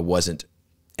 you know, I wasn't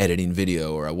editing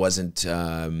video, or I wasn't,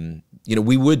 you know,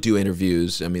 we would do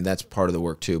interviews. I mean, that's part of the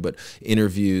work too, but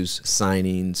interviews,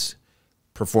 signings,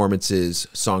 performances,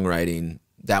 songwriting,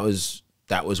 that was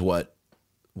what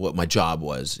my job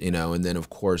was, you know. And then of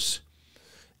course,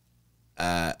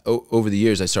 over the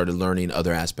years, I started learning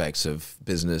other aspects of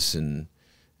business and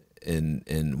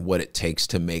what it takes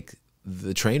to make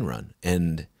the train run.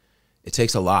 And it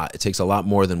takes a lot. It takes a lot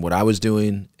more than what I was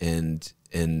doing. And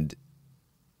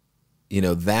you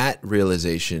know, that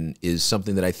realization is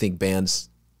something that I think bands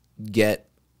get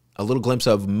a little glimpse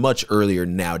of much earlier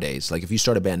nowadays. Like if you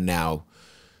start a band now,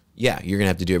 yeah, you're going to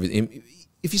have to do everything.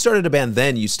 If you started a band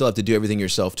then, you still have to do everything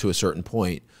yourself to a certain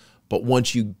point. But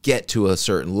once you get to a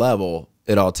certain level,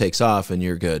 it all takes off and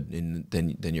you're good, and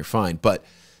then you're fine. But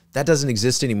that doesn't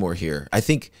exist anymore here. I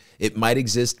think it might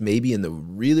exist maybe in the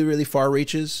really, really far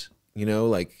reaches, you know,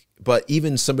 like, but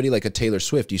even somebody like a Taylor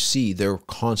Swift, you see they're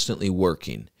constantly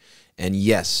working. And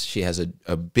yes, she has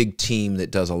a big team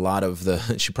that does a lot of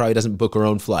the, she probably doesn't book her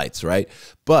own flights, right?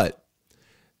 But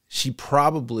she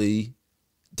probably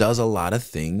does a lot of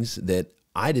things that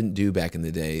I didn't do back in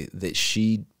the day that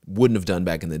she wouldn't have done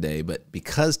back in the day. But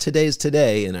because today's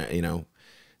today, and you know,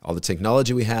 all the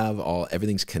technology we have,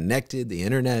 everything's connected, the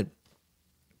internet,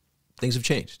 things have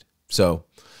changed. So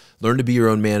learn to be your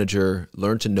own manager,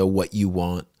 learn to know what you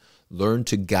want, learn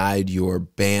to guide your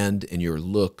band and your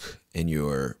look and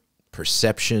your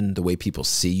perception, the way people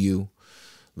see you.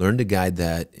 Learn to guide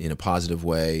that in a positive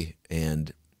way,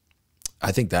 and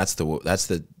I think that's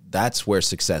where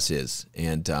success is.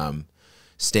 And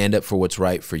stand up for what's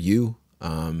right for you,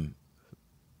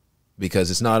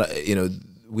 because it's not, you know,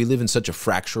 we live in such a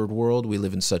fractured world. We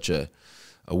live in such a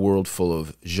world full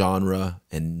of genre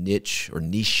and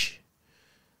niche.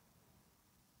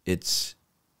 It's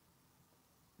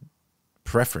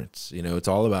preference, you know, it's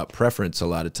all about preference a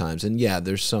lot of times. And yeah,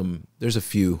 there's a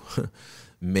few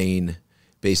main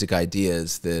basic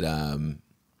ideas that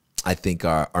I think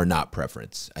are not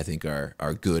preference. I think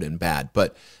are good and bad.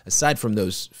 But aside from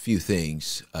those few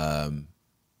things,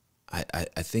 I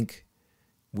think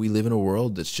we live in a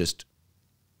world that's just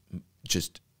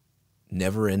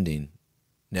never-ending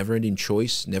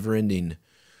choice, never-ending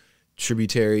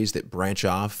tributaries that branch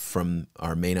off from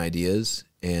our main ideas.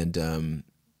 And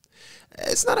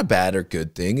it's not a bad or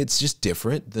good thing. It's just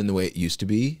different than the way it used to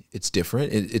be. It's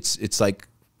different. It's like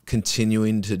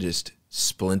continuing to just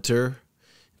splinter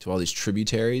to all these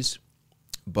tributaries.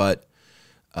 But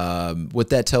what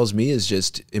that tells me is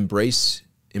just embrace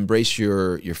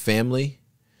your family,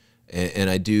 and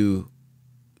I do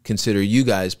consider you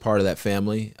guys part of that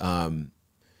family. And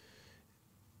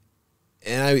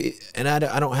I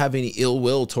don't have any ill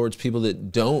will towards people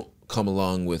that don't come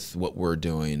along with what we're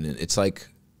doing. And it's like,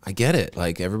 I get it.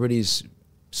 Like, everybody's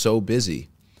so busy.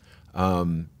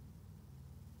 But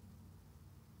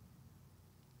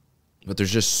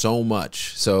there's just so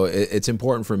much. So it's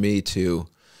important for me to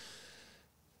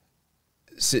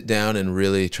sit down and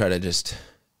really try to just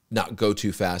not go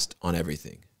too fast on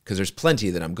everything, because there's plenty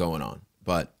that I'm going on.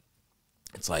 But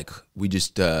it's like we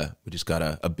just got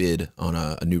a bid on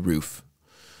a new roof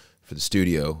for the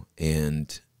studio,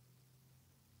 and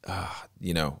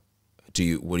you know,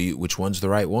 which one's the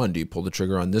right one? Do you pull the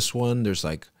trigger on this one? There's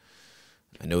like,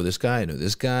 I know this guy, I know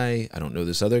this guy, I don't know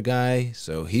this other guy,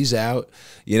 so he's out.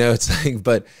 You know, it's like,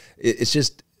 but it's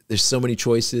just, there's so many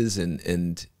choices.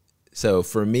 And so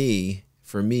for me,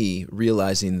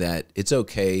 realizing that it's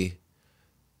okay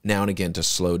now and again to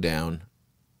slow down,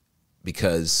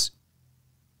 because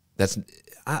that's,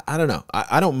 I don't know.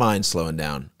 I don't mind slowing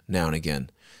down now and again.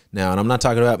 Now, and I'm not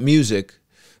talking about music.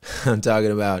 I'm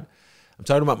talking about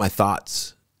my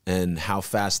thoughts and how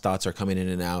fast thoughts are coming in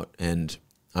and out. And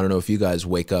I don't know if you guys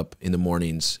wake up in the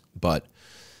mornings, but,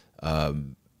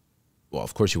 well,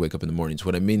 of course you wake up in the mornings.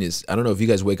 What I mean is, I don't know if you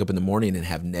guys wake up in the morning and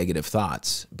have negative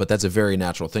thoughts, but that's a very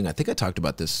natural thing. I think I talked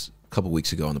about this a couple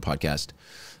weeks ago on the podcast,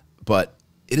 but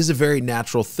it is a very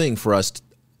natural thing for us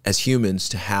as humans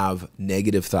to have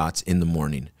negative thoughts in the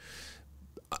morning.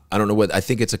 I don't know what, I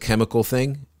think it's a chemical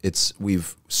thing.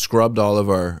 We've scrubbed all of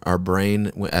our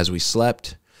brain as we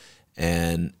slept,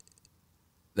 and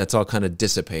that's all kind of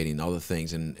dissipating, all the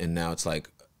things. And now it's like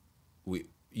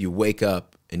you wake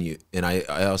up and I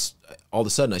also, all of a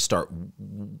sudden I start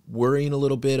worrying a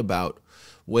little bit about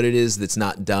what it is that's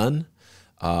not done,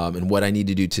 and what I need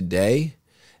to do today.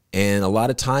 And a lot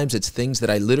of times it's things that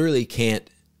I literally can't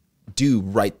do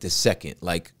right this second.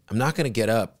 Like, I'm not going to get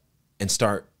up and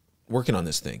start working on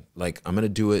this thing. Like, I'm going to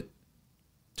do it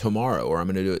tomorrow, or I'm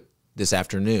going to do it this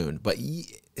afternoon. But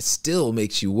it still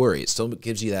makes you worry. It still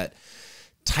gives you that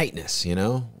tightness, you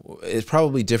know? It's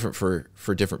probably different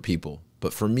for different people.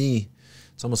 But for me,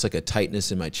 it's almost like a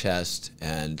tightness in my chest,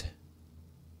 and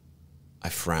I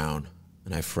frown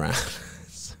and I frown.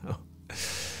 So,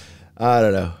 I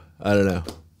don't know.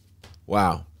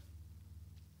 Wow.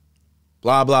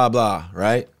 Blah, blah, blah,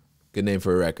 right? Good name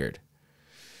for a record.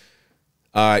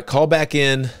 All right, call back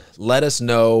in. Let us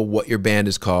know what your band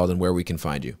is called and where we can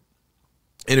find you.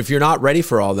 And if you're not ready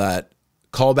for all that,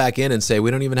 call back in and say,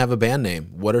 we don't even have a band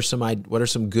name. What are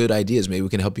some good ideas? Maybe we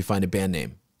can help you find a band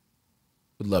name.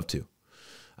 Would love to.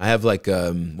 I have like,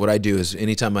 what I do is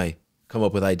anytime I come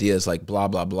up with ideas like blah,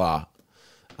 blah, blah,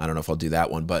 I don't know if I'll do that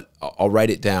one, but I'll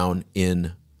write it down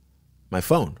in my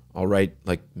phone. I'll write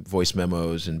like voice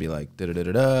memos and be like,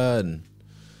 da-da-da-da-da, and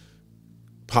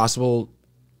possible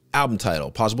album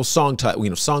title, possible song title, you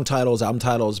know, song titles, album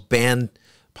titles, band,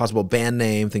 possible band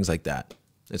name, things like that.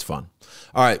 It's fun.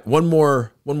 All right, one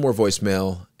more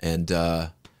voicemail and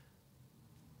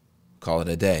call it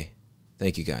a day.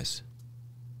 Thank you, guys.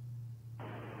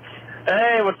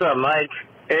 Hey, what's up, Mike?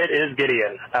 It is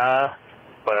Gideon. How's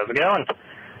it going?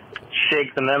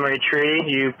 Shake the memory tree.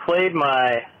 You played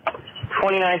my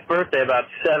 29th birthday about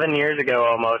 7 years ago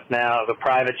almost now, of a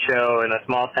private show in a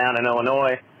small town in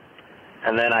Illinois.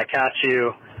 And then I caught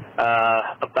you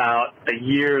about a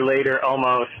year later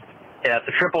almost at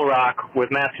the Triple Rock with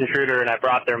Masked Intruder, and I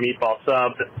brought their meatball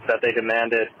sub that they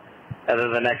demanded. And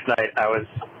then the next night I was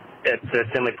at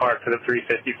Tinley Park for the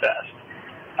 350 Fest.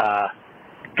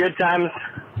 Good times.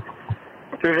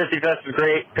 350 Fest was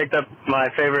great. Picked up my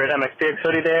favorite MXPX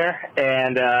hoodie there,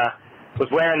 and was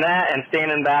wearing that and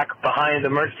standing back behind the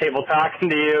merch table talking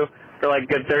to you for like a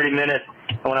good 30 minutes.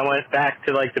 And when I went back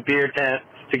to like the beer tent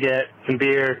to get some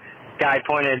beer, guy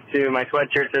pointed to my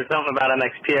sweatshirt, said something about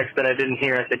MXPX that I didn't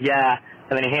hear. I said, yeah.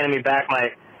 And then he handed me back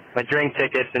my drink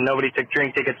tickets, and nobody took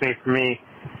drink tickets for me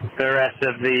for the rest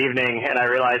of the evening. And I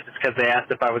realized it's because they asked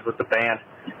if I was with the band.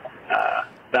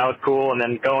 That was cool. And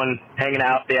then hanging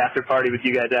out the after party with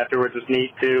you guys afterwards was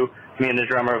neat too. Me and the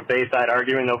drummer of Bayside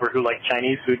arguing over who liked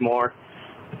Chinese food more.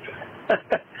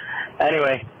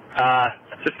 Anyway,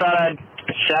 just thought I'd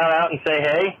shout out and say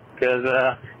hey, because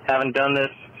haven't done this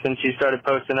since you started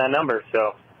posting that number.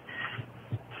 So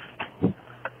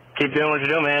keep doing what you're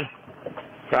doing, man.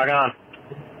 Rock on.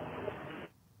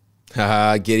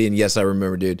 Haha, Gideon, yes, I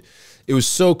remember, dude. It was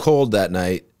so cold that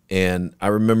night, and I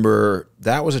remember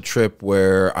that was a trip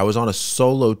where I was on a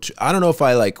solo I don't know if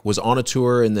I like was on a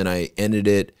tour and then I ended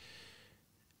it,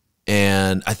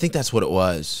 and I think that's what it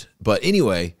was. But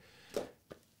anyway,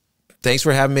 thanks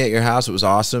for having me at your house. It was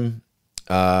awesome.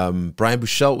 Brian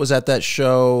Bouchelt was at that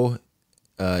show.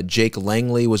 Jake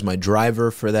Langley was my driver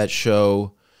for that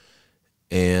show,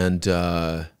 and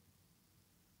it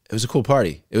was a cool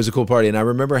party. It was a cool party, and I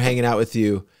remember hanging out with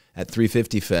you at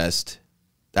 350 Fest.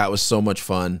 That was so much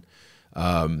fun.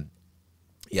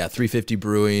 Yeah, 350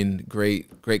 Brewing,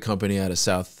 great company out of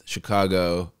South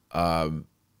Chicago.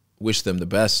 Wish them the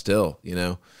best still, you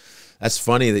know. That's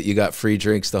funny that you got free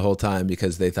drinks the whole time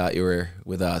because they thought you were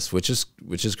with us, which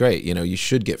is great. You know, you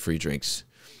should get free drinks.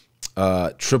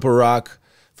 Triple Rock,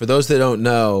 for those that don't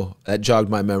know, that jogged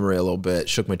my memory a little bit,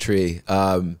 shook my tree.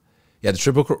 Yeah, the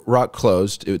Triple Rock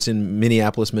closed. It's in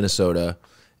Minneapolis, Minnesota,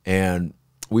 and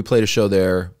we played a show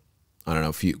there, I don't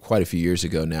know, quite a few years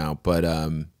ago now, but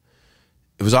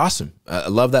it was awesome. I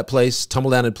love that place.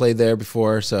 Tumbledown had played there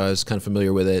before, so I was kind of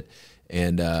familiar with it.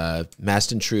 And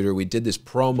Masked Intruder, we did this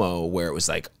promo where it was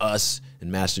like us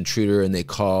and Masked Intruder, and they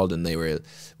called, and they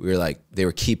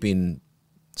were keeping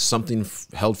something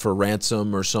held for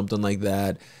ransom or something like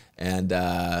that, and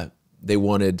they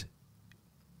wanted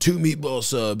 2 meatball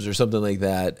subs or something like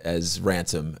that as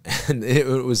ransom. And it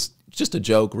was just a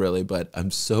joke, really, but I'm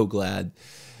so glad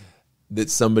that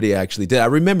somebody actually did. I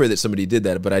remember that somebody did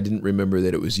that, but I didn't remember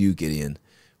that it was you, Gideon,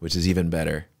 which is even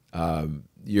better.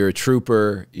 You're a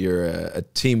trooper, you're a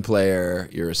team player,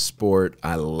 you're a sport.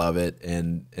 I love it.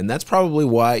 And that's probably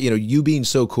why, you know, you being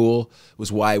so cool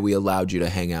was why we allowed you to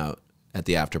hang out at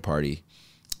the after party,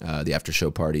 the after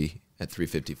show party at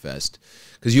 350 Fest.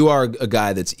 Because you are a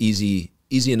guy that's easy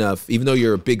enough, even though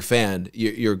you're a big fan,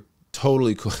 you're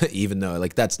totally cool, even though,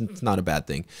 like, that's not a bad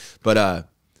thing. But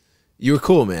you were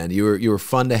cool, man. You were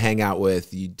fun to hang out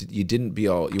with. You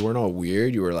weren't all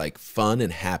weird. You were like fun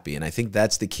and happy. And I think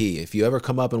that's the key. If you ever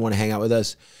come up and want to hang out with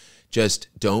us, just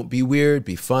don't be weird,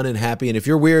 be fun and happy. And if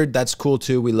you're weird, that's cool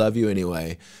too. We love you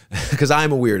anyway. Because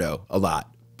I'm a weirdo a lot.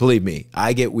 Believe me,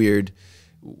 I get weird,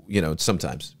 you know,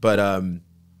 sometimes. But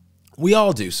we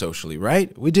all do socially,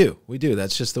 right? We do.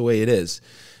 That's just the way it is.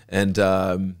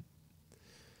 And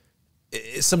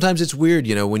sometimes it's weird,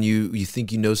 you know, when you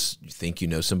think you know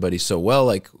somebody so well,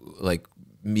 like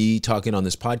me talking on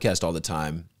this podcast all the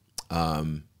time.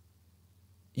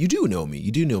 You do know me.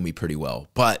 You do know me pretty well,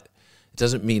 but it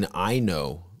doesn't mean I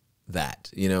know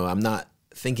that. You know, I'm not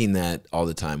thinking that all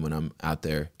the time when I'm out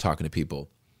there talking to people.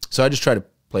 So I just try to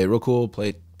play it real cool,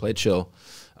 play it chill.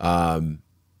 I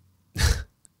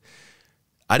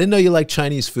didn't know you liked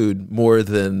Chinese food more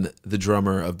than the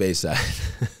drummer of Bayside,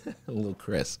 a little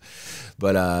Chris.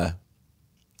 But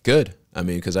good. I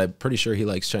mean, because I'm pretty sure he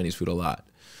likes Chinese food a lot.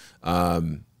 I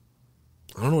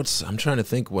don't know I'm trying to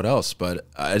think what else, but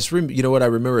I just you know what I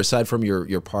remember aside from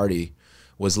your party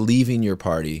was leaving your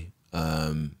party.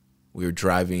 We were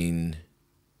driving.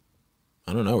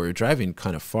 I don't know. We were driving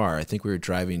kind of far. I think we were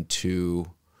driving to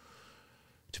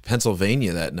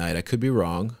Pennsylvania that night. I could be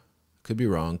wrong. Could be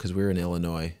wrong because we were in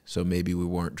Illinois, so maybe we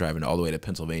weren't driving all the way to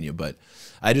Pennsylvania. But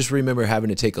I just remember having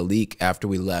to take a leak after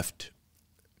we left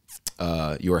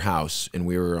your house, and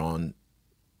we were on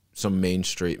some main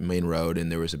road, and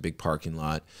there was a big parking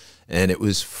lot, and it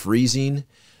was freezing.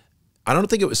 I don't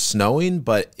think it was snowing,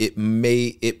 but it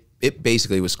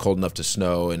basically was cold enough to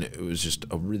snow, and it was just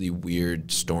a really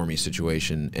weird, stormy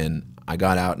situation. And I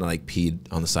got out and I like peed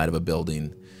on the side of a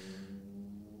building.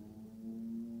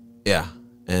 Yeah,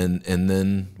 and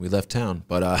then we left town,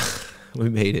 but we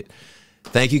made it.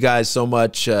 Thank you guys so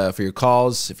much for your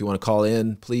calls. If you want to call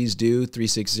in, please do.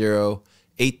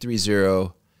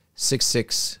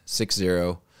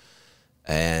 360-830-6660.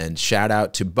 And shout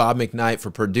out to Bob McKnight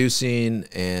for producing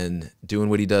and doing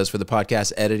what he does for the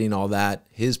podcast, editing, all that.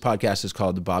 His podcast is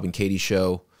called The Bob and Katie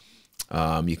Show.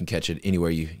 You can catch it anywhere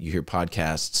you hear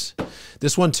podcasts.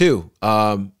 This one too.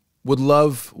 Would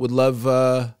love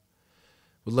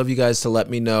you guys to let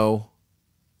me know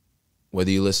whether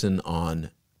you listen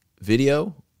on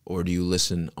video or do you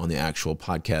listen on the actual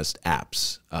podcast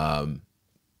apps.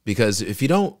 Because if you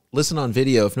don't listen on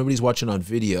video, if nobody's watching on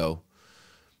video,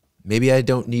 maybe I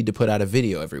don't need to put out a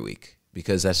video every week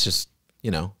because that's just,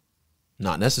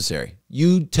 not necessary.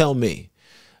 You tell me.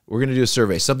 We're going to do a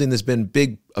survey. Something that's been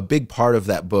a big part of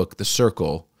that book, The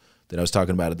Circle, that I was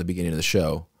talking about at the beginning of the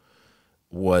show,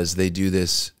 was they do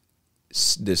this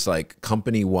like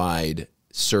company-wide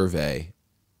survey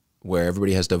where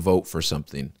everybody has to vote for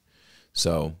something.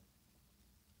 So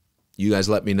you guys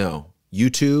let me know.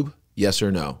 YouTube, yes or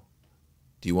no?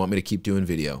 Do you want me to keep doing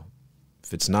video?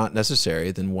 If it's not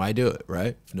necessary, then why do it,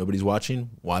 right? If nobody's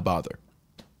watching, why bother?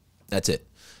 That's it.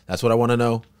 That's what I want to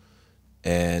know.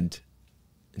 And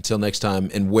until next time,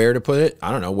 and where to put it,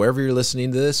 I don't know, wherever you're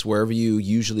listening to this, wherever you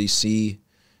usually see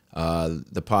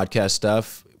the podcast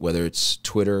stuff, whether it's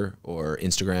Twitter or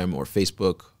Instagram or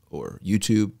Facebook or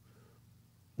YouTube,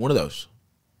 one of those.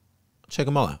 Check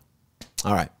them all out.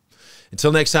 All right.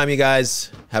 Until next time, you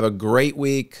guys, have a great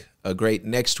week, a great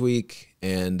next week,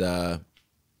 and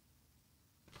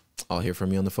I'll hear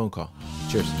from you on the phone call.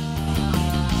 Cheers.